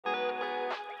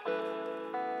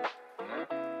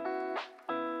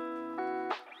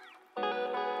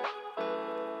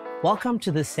Welcome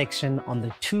to this section on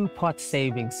the two-pot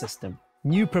savings system.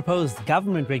 New proposed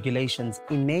government regulations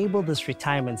enable this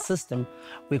retirement system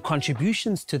where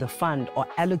contributions to the fund are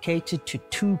allocated to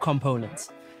two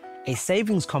components, a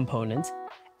savings component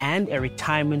and a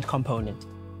retirement component.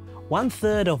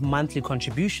 1/3 of monthly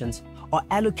contributions are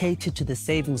allocated to the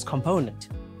savings component,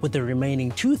 with the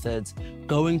remaining 2/3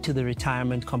 going to the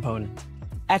retirement component.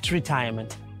 At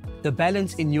retirement, the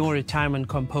balance in your retirement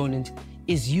component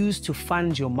is used to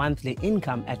fund your monthly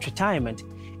income at retirement,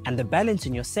 and the balance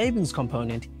in your savings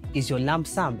component is your lump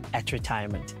sum at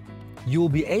retirement. You will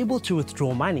be able to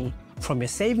withdraw money from your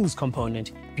savings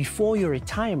component before your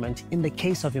retirement in the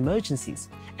case of emergencies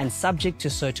and subject to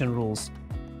certain rules.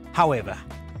 However,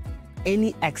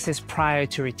 any excess prior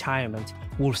to retirement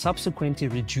will subsequently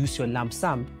reduce your lump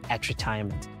sum at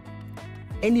retirement.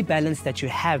 Any balance that you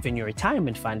have in your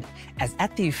retirement fund, as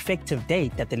at the effective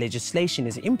date that the legislation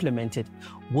is implemented,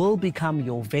 will become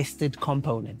your vested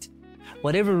component.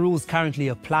 Whatever rules currently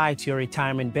apply to your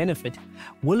retirement benefit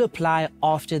will apply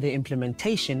after the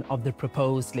implementation of the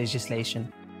proposed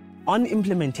legislation. On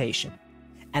implementation,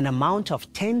 an amount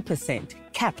of 10%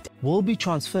 capped will be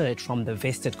transferred from the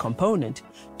vested component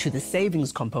to the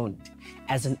savings component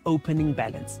as an opening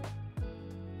balance.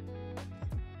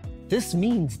 This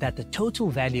means that the total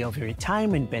value of your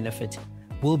retirement benefit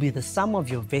will be the sum of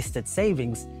your vested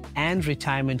savings and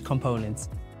retirement components.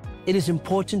 It is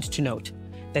important to note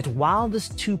that while this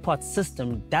two-pot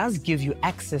system does give you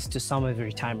access to some of your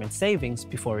retirement savings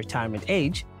before retirement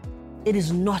age, it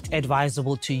is not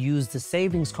advisable to use the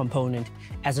savings component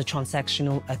as a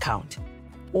transactional account.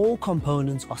 All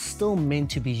components are still meant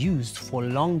to be used for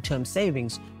long-term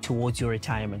savings towards your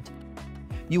retirement.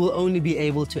 You will only be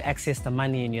able to access the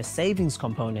money in your savings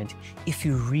component if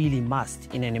you really must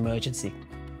in an emergency.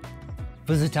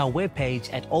 Visit our webpage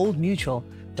at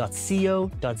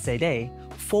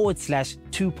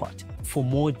oldmutual.co.za/2pot for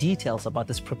more details about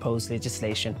this proposed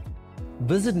legislation.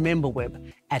 Visit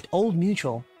MemberWeb at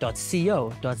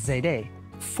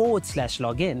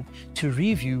oldmutual.co.za/login to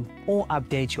review or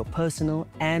update your personal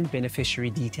and beneficiary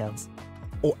details,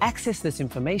 or access this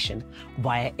information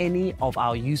via any of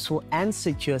our useful and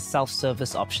secure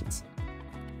self-service options.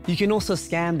 You can also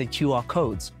scan the QR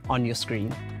codes on your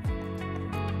screen.